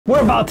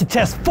We're about to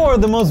test 4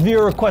 of the most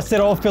viewer requested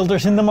oil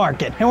filters in the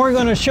market, and we're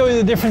going to show you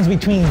the difference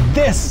between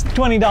this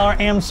 $20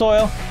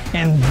 Amsoil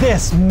and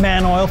this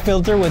Mann oil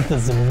filter with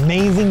this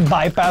amazing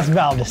bypass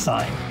valve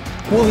design.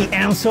 Will the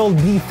Amsoil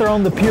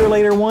dethrone the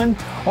Purelator one,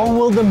 or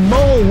will the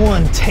Mobil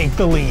one take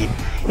the lead?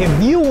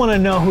 If you want to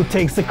know who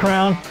takes the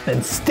crown,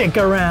 then stick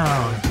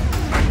around.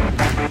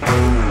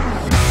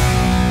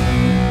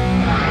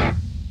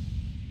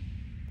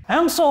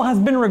 Amsoil has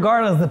been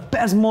regarded as the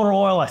best motor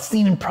oil I've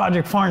seen in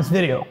Project Farm's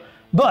video.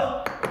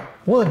 But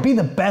will it be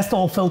the best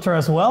oil filter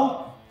as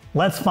well?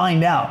 Let's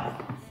find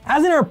out.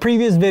 As in our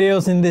previous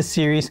videos in this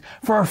series,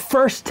 for our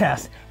first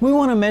test, we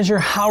want to measure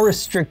how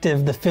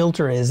restrictive the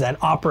filter is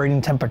at operating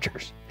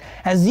temperatures.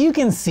 As you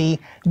can see,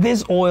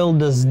 this oil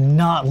does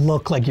not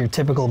look like your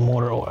typical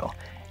motor oil.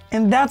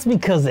 And that's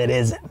because it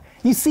isn't.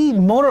 You see,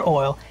 motor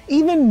oil,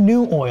 even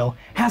new oil,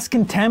 has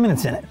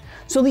contaminants in it.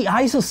 So the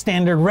ISO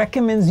standard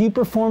recommends you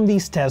perform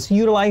these tests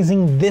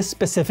utilizing this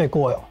specific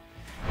oil.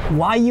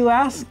 Why, you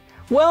ask?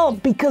 Well,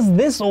 because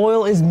this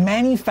oil is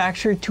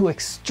manufactured to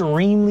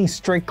extremely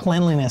strict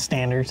cleanliness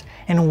standards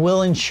and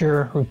will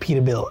ensure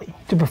repeatability.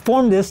 To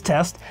perform this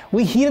test,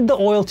 we heated the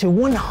oil to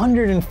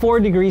 104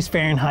 degrees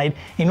Fahrenheit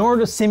in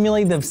order to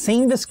simulate the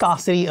same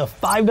viscosity of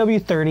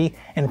 5W30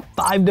 and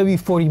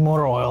 5W40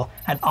 motor oil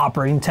at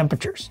operating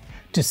temperatures.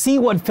 To see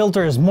what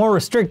filter is more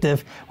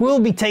restrictive, we'll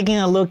be taking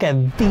a look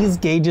at these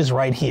gauges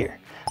right here.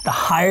 The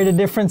higher the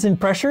difference in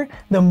pressure,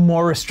 the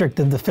more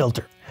restrictive the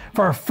filter.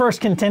 For our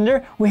first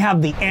contender, we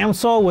have the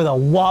Amsoil with a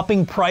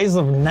whopping price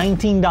of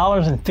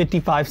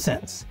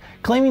 $19.55,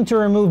 claiming to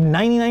remove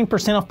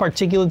 99% of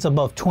particulates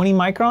above 20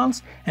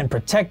 microns and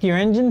protect your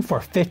engine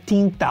for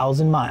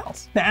 15,000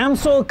 miles. The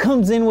Amsoil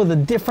comes in with a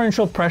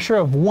differential pressure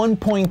of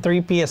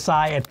 1.3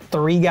 psi at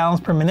 3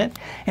 gallons per minute,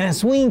 and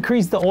as we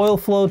increase the oil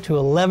flow to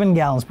 11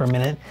 gallons per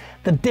minute,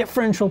 the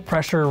differential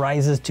pressure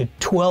rises to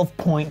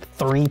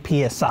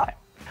 12.3 psi.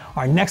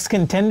 Our next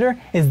contender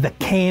is the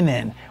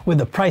K&N with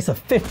a price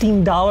of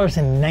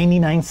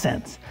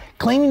 $15.99,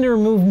 claiming to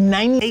remove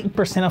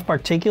 98% of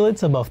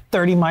particulates above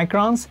 30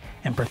 microns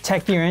and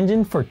protect your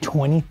engine for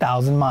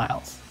 20,000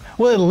 miles.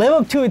 Will it live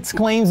up to its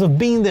claims of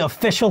being the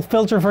official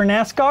filter for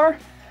NASCAR?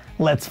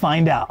 Let's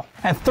find out.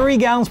 At 3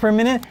 gallons per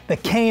minute, the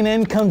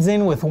K&N comes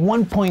in with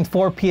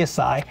 1.4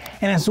 psi,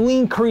 and as we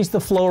increase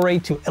the flow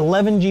rate to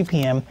 11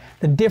 GPM,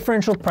 the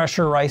differential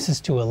pressure rises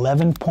to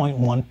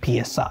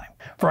 11.1 psi.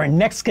 For our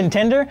next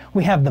contender,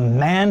 we have the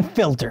Mann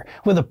filter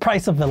with a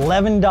price of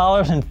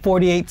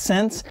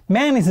 $11.48.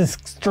 Mann is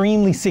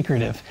extremely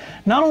secretive.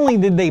 Not only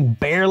did they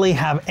barely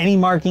have any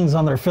markings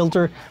on their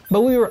filter,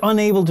 but we were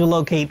unable to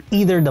locate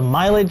either the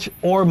mileage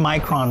or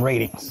micron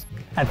ratings.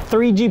 At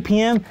 3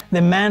 GPM,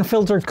 the Mann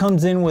filter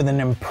comes in with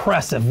an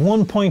impressive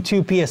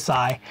 1.2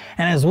 psi,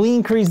 and as we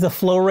increase the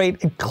flow rate,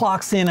 it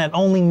clocks in at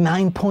only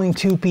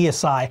 9.2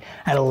 psi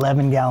at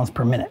 11 gallons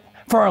per minute.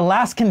 For our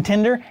last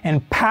contender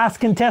and past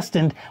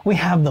contestant, we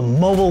have the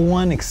Mobil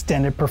 1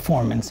 Extended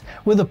Performance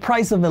with a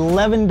price of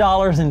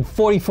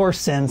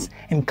 $11.44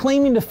 and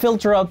claiming to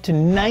filter up to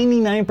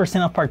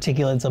 99% of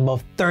particulates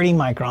above 30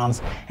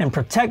 microns and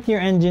protect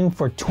your engine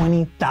for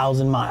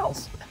 20,000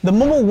 miles. The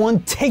Mobil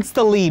 1 takes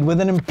the lead with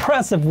an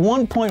impressive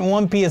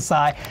 1.1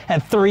 psi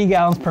at 3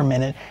 gallons per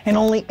minute and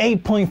only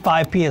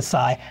 8.5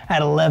 psi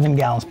at 11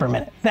 gallons per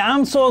minute. The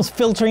Amsoil's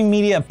filtering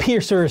media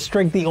appears to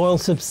restrict the oil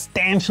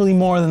substantially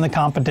more than the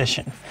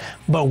competition.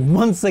 But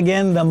once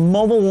again, the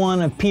Mobil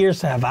 1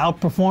 appears to have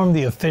outperformed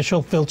the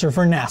official filter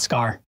for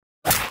NASCAR.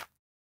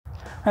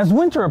 As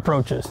winter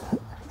approaches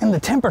and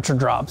the temperature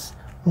drops,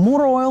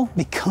 motor oil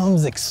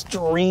becomes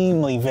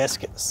extremely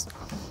viscous.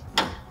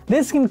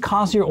 This can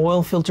cause your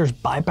oil filter's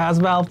bypass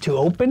valve to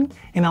open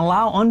and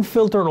allow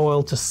unfiltered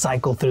oil to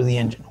cycle through the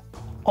engine.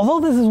 Although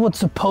this is what's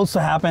supposed to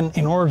happen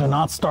in order to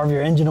not starve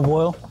your engine of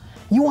oil,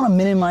 you want to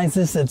minimize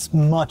this as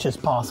much as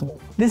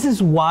possible. This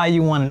is why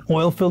you want an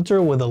oil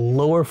filter with a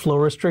lower flow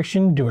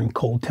restriction during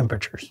cold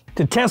temperatures.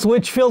 To test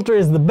which filter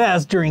is the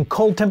best during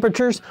cold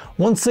temperatures,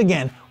 once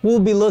again, we'll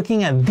be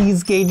looking at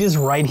these gauges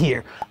right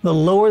here. The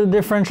lower the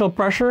differential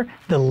pressure,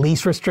 the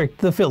least restricted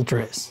the filter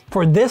is.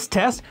 For this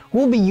test,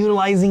 we'll be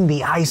utilizing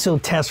the ISO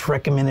test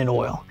recommended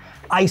oil,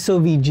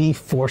 ISO VG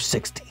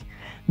 460.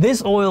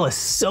 This oil is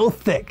so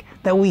thick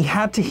that we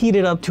had to heat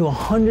it up to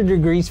 100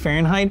 degrees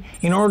Fahrenheit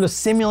in order to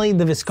simulate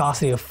the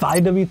viscosity of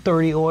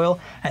 5W30 oil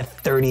at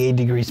 38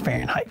 degrees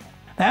Fahrenheit.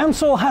 The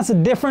Amsoil has a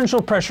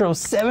differential pressure of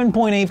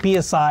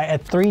 7.8 psi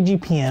at 3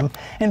 GPM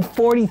and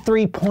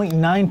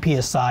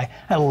 43.9 psi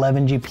at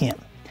 11 GPM.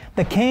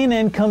 The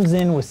K&N comes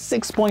in with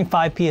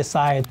 6.5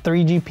 psi at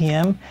 3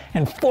 GPM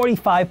and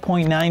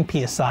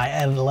 45.9 psi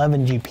at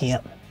 11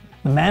 GPM.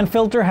 The Mann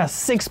filter has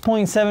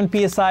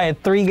 6.7 psi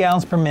at 3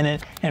 gallons per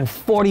minute and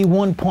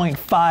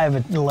 41.5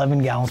 at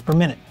 11 gallons per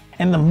minute.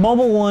 And the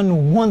Mobil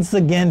 1 once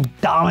again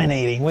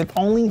dominating with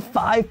only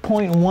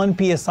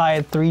 5.1 psi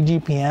at 3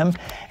 GPM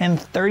and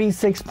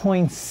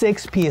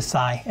 36.6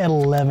 psi at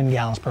 11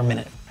 gallons per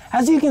minute.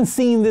 As you can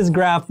see in this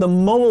graph, the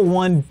Mobil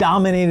 1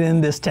 dominated in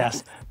this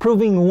test,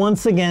 proving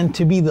once again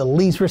to be the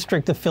least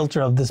restrictive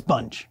filter of this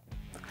bunch.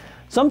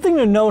 Something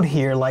to note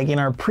here, like in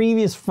our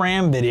previous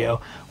FRAM video,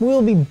 we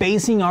will be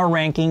basing our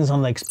rankings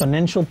on the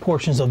exponential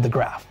portions of the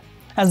graph,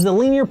 as the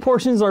linear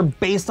portions are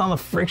based on the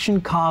friction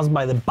caused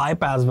by the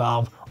bypass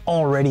valve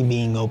already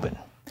being open.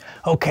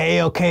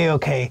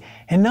 Okay,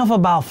 enough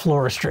about flow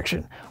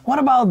restriction. What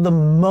about the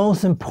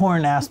most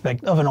important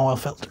aspect of an oil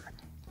filter?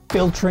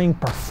 Filtering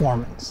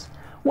performance.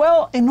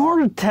 Well, in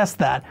order to test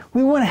that,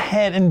 we went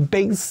ahead and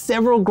baked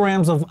several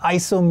grams of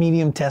ISO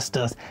medium test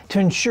dust to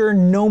ensure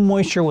no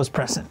moisture was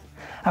present.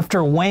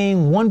 After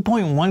weighing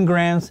 1.1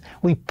 grams,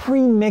 we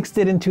pre-mixed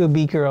it into a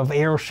beaker of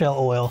aeroshell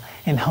oil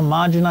and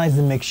homogenized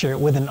the mixture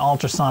with an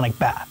ultrasonic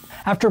bath.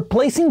 After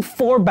placing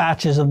 4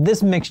 batches of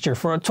this mixture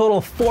for a total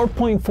of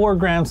 4.4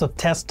 grams of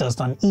test dust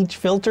on each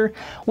filter,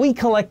 we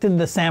collected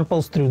the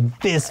samples through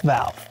this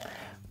valve,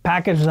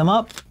 packaged them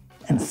up,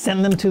 and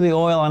sent them to the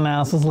oil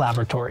analysis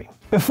laboratory.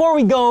 Before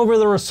we go over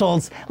the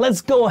results,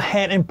 let's go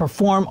ahead and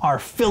perform our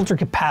filter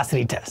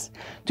capacity test.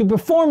 To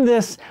perform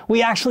this,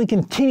 we actually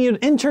continued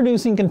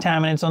introducing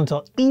contaminants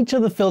until each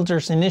of the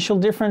filters' initial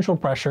differential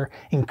pressure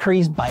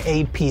increased by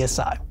 8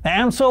 psi. The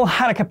Amsoil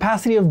had a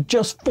capacity of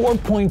just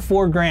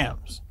 4.4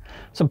 grams.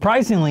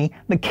 Surprisingly,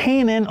 the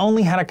K&N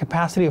only had a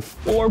capacity of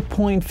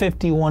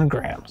 4.51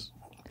 grams.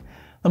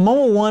 The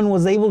Mobil 1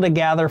 was able to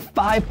gather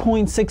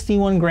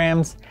 5.61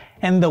 grams,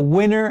 and the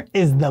winner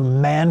is the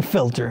Mann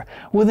filter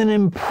with an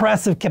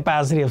impressive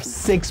capacity of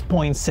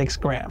 6.6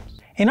 grams.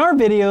 In our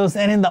videos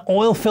and in the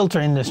oil filter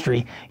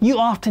industry, you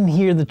often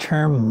hear the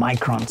term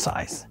micron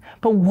size.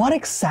 But what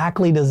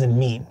exactly does it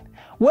mean?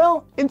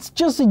 Well, it's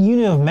just a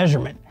unit of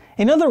measurement.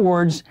 In other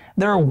words,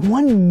 there are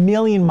 1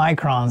 million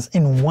microns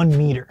in 1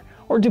 meter.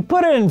 Or to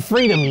put it in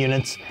freedom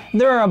units,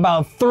 there are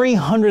about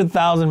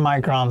 300,000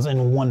 microns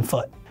in 1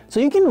 foot. So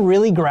you can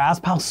really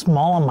grasp how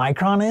small a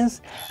micron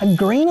is. A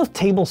grain of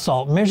table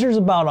salt measures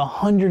about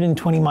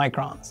 120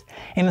 microns,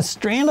 and a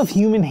strand of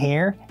human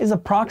hair is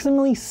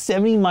approximately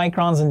 70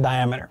 microns in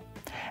diameter.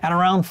 At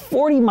around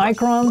 40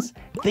 microns,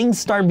 things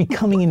start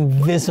becoming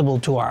invisible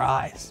to our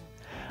eyes.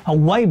 A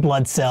white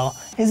blood cell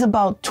is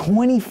about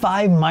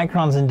 25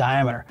 microns in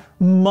diameter,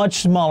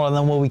 much smaller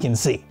than what we can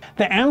see.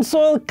 The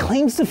Amsoil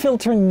claims to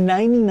filter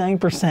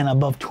 99%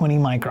 above 20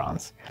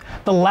 microns.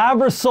 The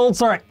lab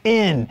results are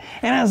in,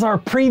 and as our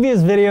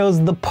previous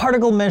videos, the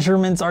particle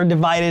measurements are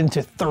divided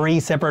into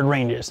 3 separate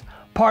ranges.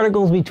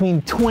 Particles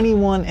between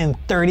 21 and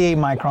 38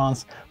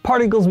 microns,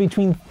 particles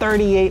between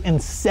 38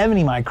 and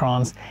 70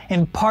 microns,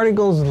 and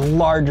particles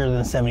larger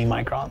than 70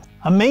 microns.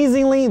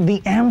 Amazingly,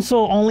 the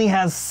Amsoil only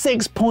has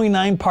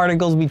 6.9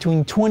 particles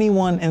between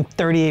 21 and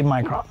 38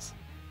 microns,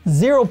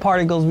 0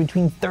 particles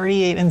between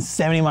 38 and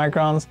 70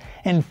 microns,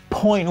 and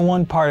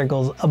 0.1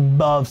 particles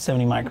above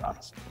 70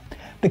 microns.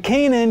 The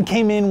K&N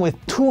came in with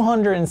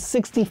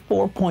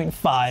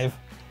 264.5,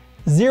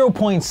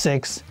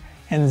 0.6,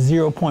 and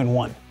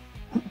 0.1.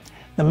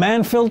 The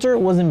Mann filter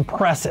was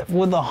impressive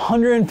with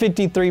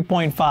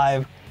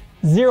 153.5,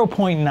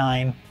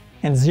 0.9,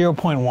 and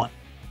 0.1.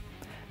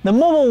 The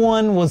Mobil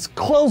 1 was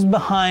close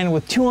behind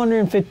with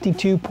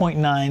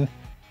 252.9,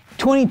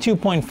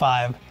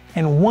 22.5,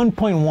 and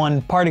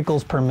 1.1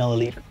 particles per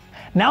milliliter.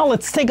 Now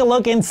let's take a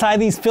look inside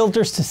these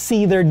filters to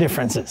see their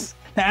differences.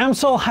 The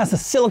Amsoil has a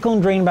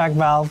silicone drainback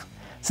valve,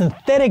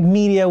 synthetic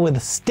media with a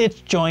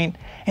stitch joint,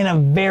 and a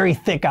very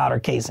thick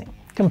outer casing.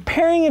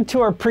 Comparing it to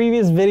our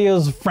previous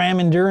videos of FRAM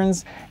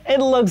endurance, it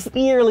looks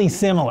eerily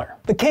similar.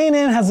 The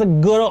K&N has a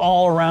good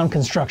all-around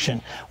construction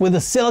with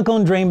a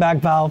silicone drainback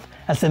valve,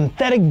 a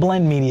synthetic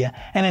blend media,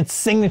 and its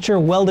signature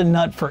welded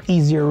nut for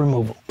easier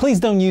removal.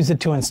 Please don't use it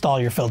to install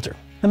your filter.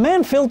 The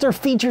Mann filter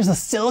features a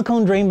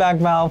silicone drainback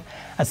valve,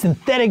 a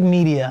synthetic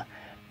media,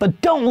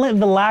 but don't let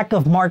the lack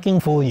of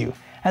marking fool you.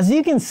 As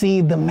you can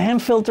see, the Mann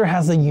filter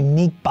has a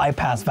unique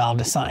bypass valve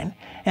design,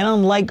 and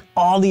unlike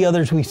all the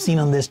others we've seen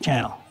on this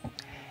channel.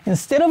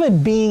 Instead of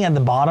it being at the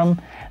bottom,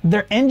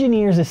 their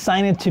engineers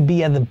assigned it to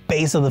be at the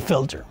base of the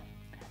filter.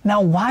 Now,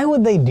 why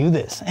would they do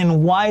this,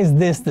 and why is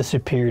this the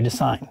superior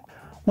design?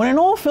 When an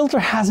oil filter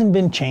hasn't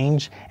been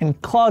changed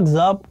and clogs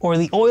up, or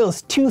the oil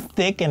is too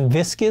thick and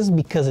viscous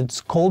because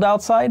it's cold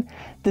outside,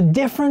 the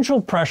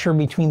differential pressure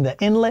between the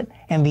inlet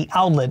and the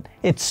outlet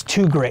is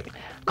too great,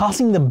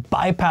 causing the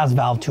bypass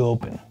valve to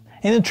open.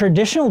 In the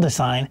traditional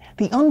design,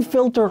 the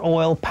unfiltered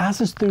oil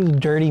passes through the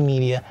dirty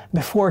media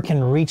before it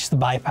can reach the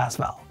bypass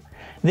valve.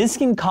 This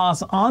can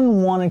cause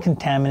unwanted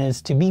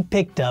contaminants to be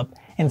picked up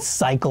and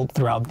cycled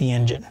throughout the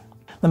engine.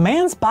 The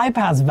Mann's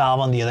bypass valve,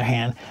 on the other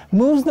hand,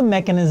 moves the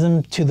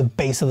mechanism to the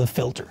base of the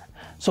filter.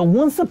 So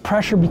once the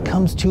pressure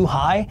becomes too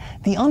high,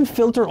 the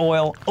unfiltered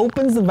oil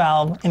opens the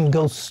valve and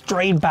goes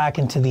straight back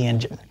into the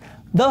engine,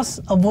 thus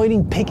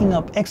avoiding picking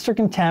up extra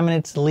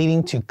contaminants,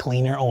 leading to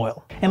cleaner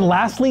oil. And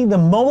lastly, the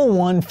Mobil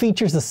 1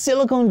 features a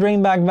silicone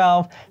drainback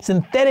valve,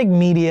 synthetic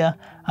media,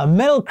 a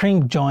metal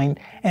crimp joint,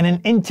 and an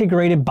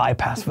integrated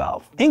bypass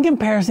valve. In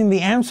comparison,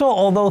 the Amsoil,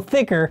 although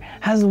thicker,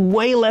 has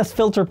way less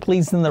filter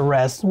pleats than the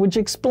rest, which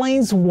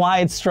explains why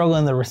it struggled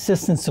in the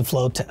resistance to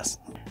flow test.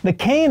 The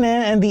K&N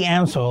and the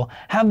Amsoil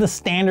have the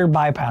standard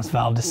bypass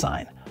valve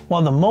design,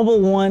 while the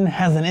Mobil one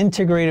has an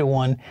integrated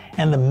one,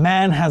 and the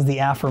Mann has the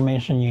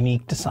aforementioned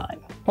unique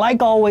design.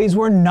 Like always,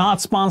 we're not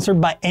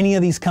sponsored by any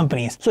of these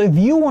companies, so if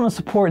you want to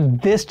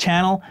support this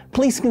channel,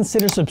 please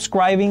consider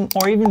subscribing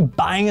or even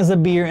buying us a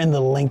beer in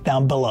the link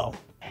down below.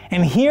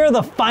 And here are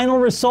the final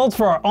results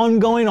for our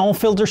ongoing All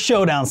Filter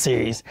Showdown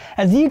series.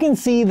 As you can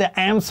see, the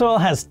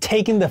Amsoil has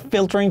taken the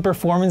filtering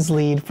performance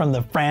lead from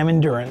the Fram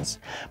Endurance,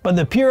 but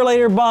the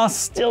Purolator Boss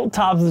still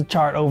tops the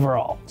chart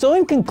overall. So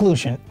in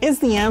conclusion, is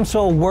the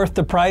Amsoil worth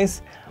the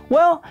price?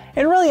 Well,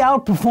 it really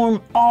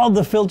outperformed all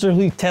the filters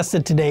we've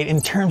tested to date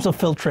in terms of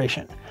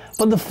filtration,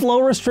 but the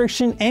flow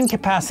restriction and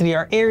capacity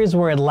are areas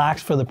where it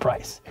lacks for the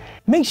price.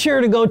 Make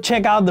sure to go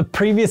check out the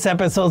previous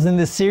episodes in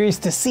this series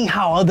to see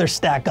how others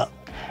stack up.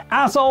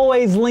 As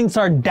always, links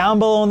are down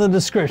below in the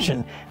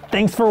description.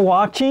 Thanks for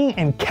watching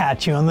and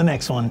catch you on the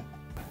next one.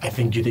 I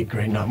think you did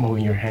great not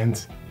moving your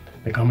hands.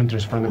 The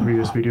commenters from the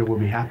previous video will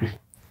be happy.